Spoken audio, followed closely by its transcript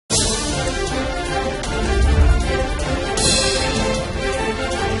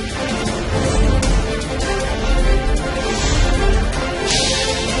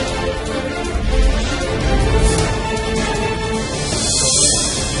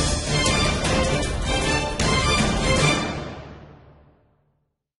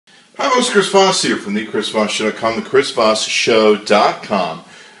folks, Chris Voss here from thechrisvossshow.com, thechrisvossshow.com.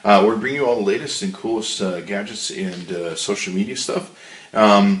 We're bringing you all the latest and coolest gadgets and social media stuff.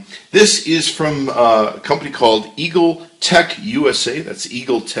 This is from a company called Eagle Tech USA. That's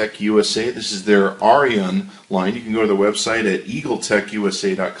Eagle Tech USA. This is their Arion line. You can go to their website at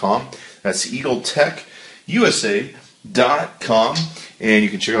eagletechusa.com. That's eagletechusa.com. And you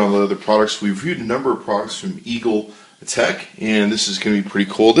can check out all the other products. We've reviewed a number of products from Eagle Tech, and this is going to be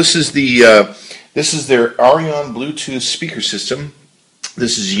pretty cool. This is their Arion Bluetooth speaker system.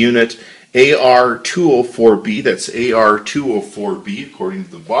 This is unit AR204B. That's AR204B according to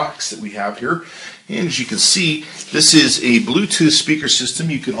the box that we have here. And as you can see, this is a Bluetooth speaker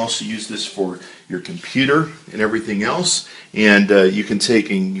system. You can also use this for your computer and everything else. And you can take,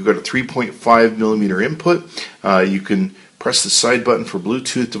 and you've got a 3.5 millimeter input. You can press the side button for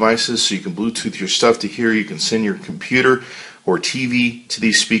Bluetooth devices, so you can Bluetooth your stuff to here. You can send your computer or TV to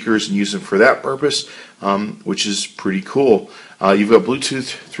these speakers and use them for that purpose, which is pretty cool. You've got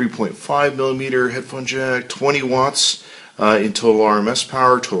Bluetooth 3.5 millimeter headphone jack, 20 watts in total RMS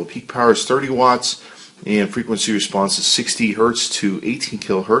power. Total peak power is 30 watts, and frequency response is 60 hertz to 18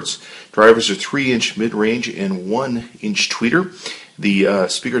 kilohertz. Drivers are 3-inch mid-range and 1-inch tweeter. The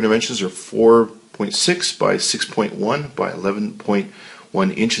speaker dimensions are 4.6 by 6.1 by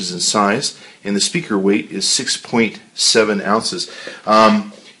 11.1 inches in size, and the speaker weight is 6.7 ounces.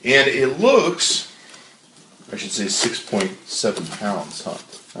 And it looks, I should say 6.7 pounds, not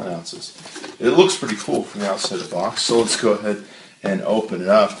ounces. It looks pretty cool from the outside of the box, so let's go ahead and open it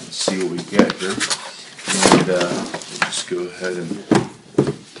up and see what we get here. And just go ahead and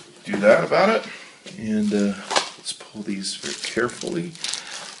do that about it. And let's pull these very carefully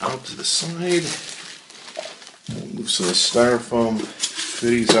out to the side. Move some of the styrofoam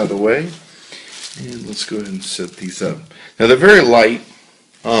goodies out of the way. And let's go ahead and set these up. Now they're very light.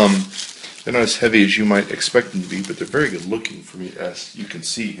 They're not as heavy as you might expect them to be, but they're very good looking for me, as you can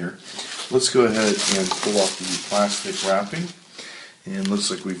see here. Let's go ahead and pull off the plastic wrapping. And looks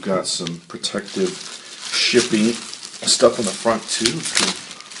like we've got some protective shipping stuff on the front too.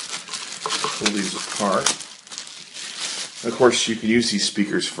 Pull these apart. Of course, you can use these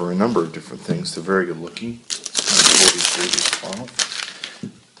speakers for a number of different things. They're very good looking. Pull these pages off.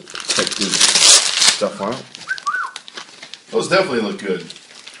 Protective stuff on it. Those definitely look good.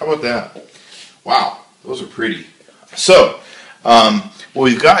 How about that? Wow, those are pretty. So, what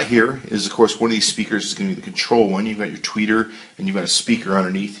we've got here is, of course, one of these speakers is going to be the control one. You've got your tweeter, and you've got a speaker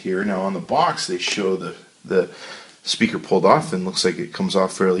underneath here. Now, on the box, they show the speaker pulled off, and looks like it comes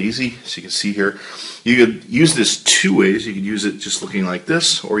off fairly easy. So you can see here, you could use this two ways. You could use it just looking like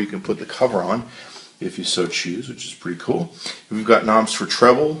this, or you can put the cover on if you so choose, which is pretty cool. We've got knobs for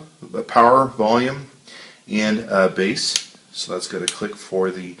treble, power, volume, and bass. So that's got a click for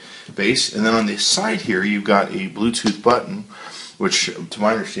the bass. And then on the side here, you've got a Bluetooth button, which, to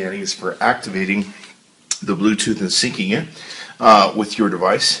my understanding, is for activating the Bluetooth and syncing it with your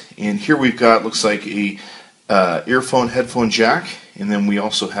device. And here we've got, looks like a earphone headphone jack, and then we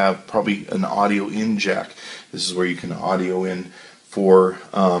also have probably an audio in jack. This is where you can audio in for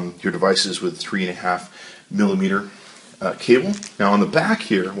your devices with 3.5 millimeter cable. Now on the back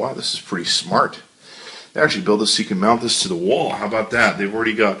here, wow, this is pretty smart. They actually build this so you can mount this to the wall. How about that? They've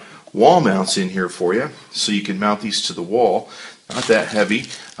already got wall mounts in here for you, so you can mount these to the wall. Not that heavy.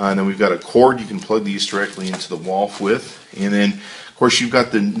 And then we've got a cord you can plug these directly into the wall with. And then, of course, you've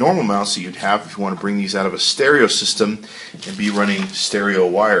got the normal mounts that you'd have if you want to bring these out of a stereo system and be running stereo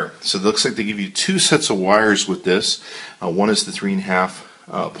wire. So it looks like they give you two sets of wires with this. One is the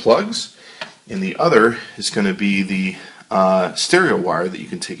 3.5 plugs, and the other is going to be the stereo wire that you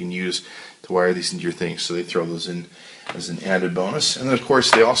can take and use to wire these into your things. So they throw those in as an added bonus. And then, of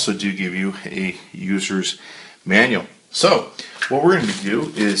course, they also do give you a user's manual. So what we're going to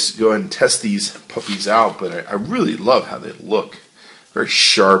do is go ahead and test these puppies out, but I really love how they look. Very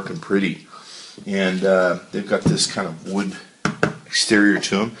sharp and pretty. And they've got this kind of wood exterior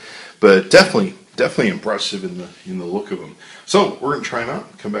to them, but definitely impressive in the look of them. So we're going to try them out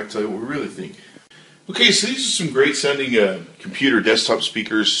and come back and tell you what we really think. Okay, so these are some great sounding computer desktop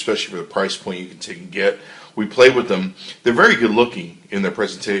speakers, especially for the price point you can take and get. We played with them. They're very good looking in their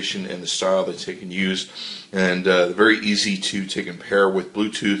presentation and the style they take and use, and they're very easy to take and pair with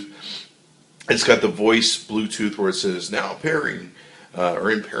Bluetooth. It's got the voice Bluetooth where it says now pairing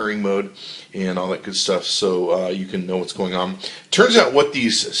or in pairing mode and all that good stuff, so you can know what's going on. Turns out what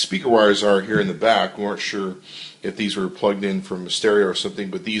these speaker wires are here in the back, we weren't sure if these were plugged in from a stereo or something,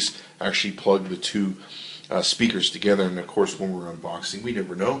 but these actually plug the two speakers together, and of course when we're unboxing we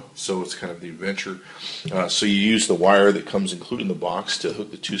never know, so it's kind of the adventure. So you use the wire that comes included in the box to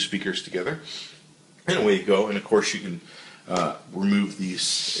hook the two speakers together, and away you go. And of course you can remove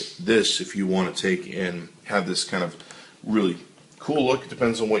this if you want to take and have this kind of really cool look. It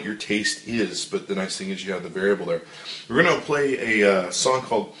depends on what your taste is, but the nice thing is you have the variable there. We're going to play a song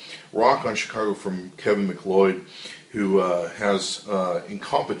called Rock on Chicago from Kevin MacLeod, who has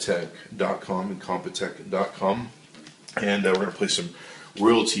incompetech.com, and we're going to play some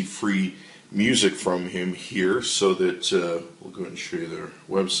royalty-free music from him here, so that we'll go ahead and show you their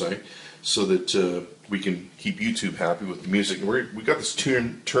website, so that we can keep YouTube happy with the music. And we got this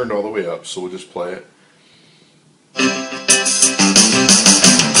tune turned all the way up, so we'll just play it.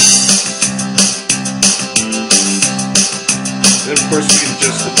 And of course we can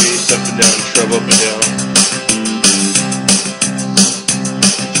adjust the bass up and down, and treble up and down.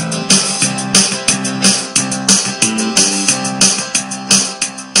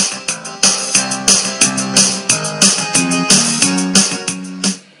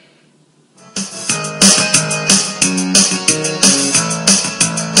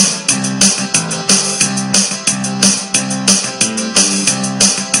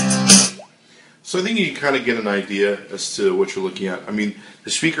 So I think you can kind of get an idea as to what you're looking at. I mean, the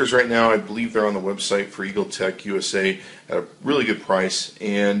speakers right now, I believe they're on the website for Eagle Tech USA at a really good price.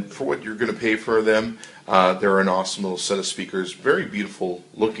 And for what you're going to pay for them, they're an awesome little set of speakers. Very beautiful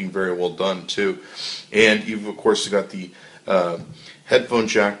looking, very well done too. And you've of course got the headphone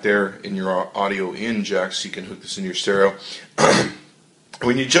jack there in your audio in jack, so you can hook this in your stereo.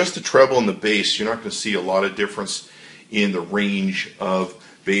 When you adjust the treble and the bass, you're not going to see a lot of difference in the range of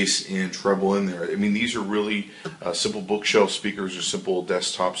bass and treble in there. I mean, these are really simple bookshelf speakers or simple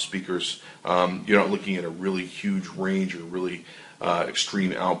desktop speakers. You're not looking at a really huge range or really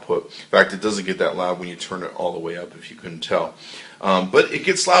extreme output. In fact, it doesn't get that loud when you turn it all the way up, if you couldn't tell. But it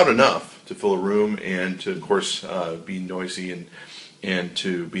gets loud enough to fill a room and to, of course, be noisy and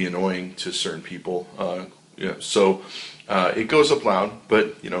to be annoying to certain people. So it goes up loud,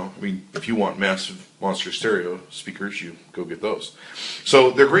 but I mean, if you want massive monster stereo speakers, you go get those.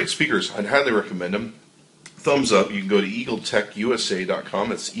 So they're great speakers. I'd highly recommend them. Thumbs up. You can go to eagletechusa.com.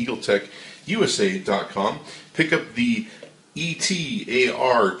 That's eagletechusa.com. Pick up the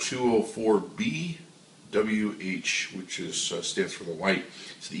ET-AR204B-WH, which stands for the white.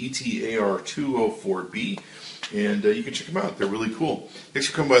 It's the ET-AR204B. And you can check them out. They're really cool. Thanks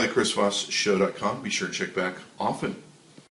for coming by the ChrisVossShow.com. Be sure to check back often.